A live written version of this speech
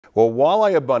Well,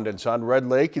 walleye abundance on Red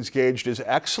Lake is gauged as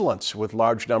excellence, with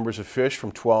large numbers of fish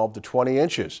from 12 to 20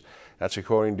 inches. That's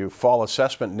according to fall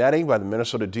assessment netting by the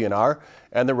Minnesota DNR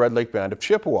and the Red Lake Band of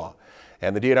Chippewa.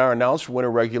 And the DNR announced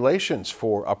winter regulations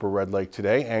for Upper Red Lake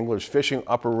today. Anglers fishing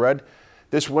Upper Red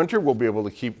this winter will be able to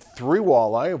keep 3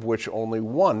 walleye, of which only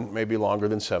 1 may be longer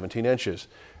than 17 inches.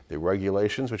 The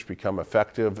regulations, which become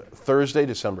effective Thursday,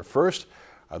 December 1st,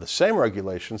 are the same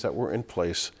regulations that were in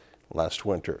place last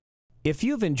winter. If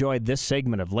you've enjoyed this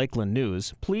segment of Lakeland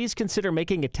News, please consider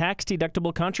making a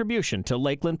tax-deductible contribution to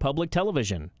Lakeland Public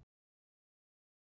Television.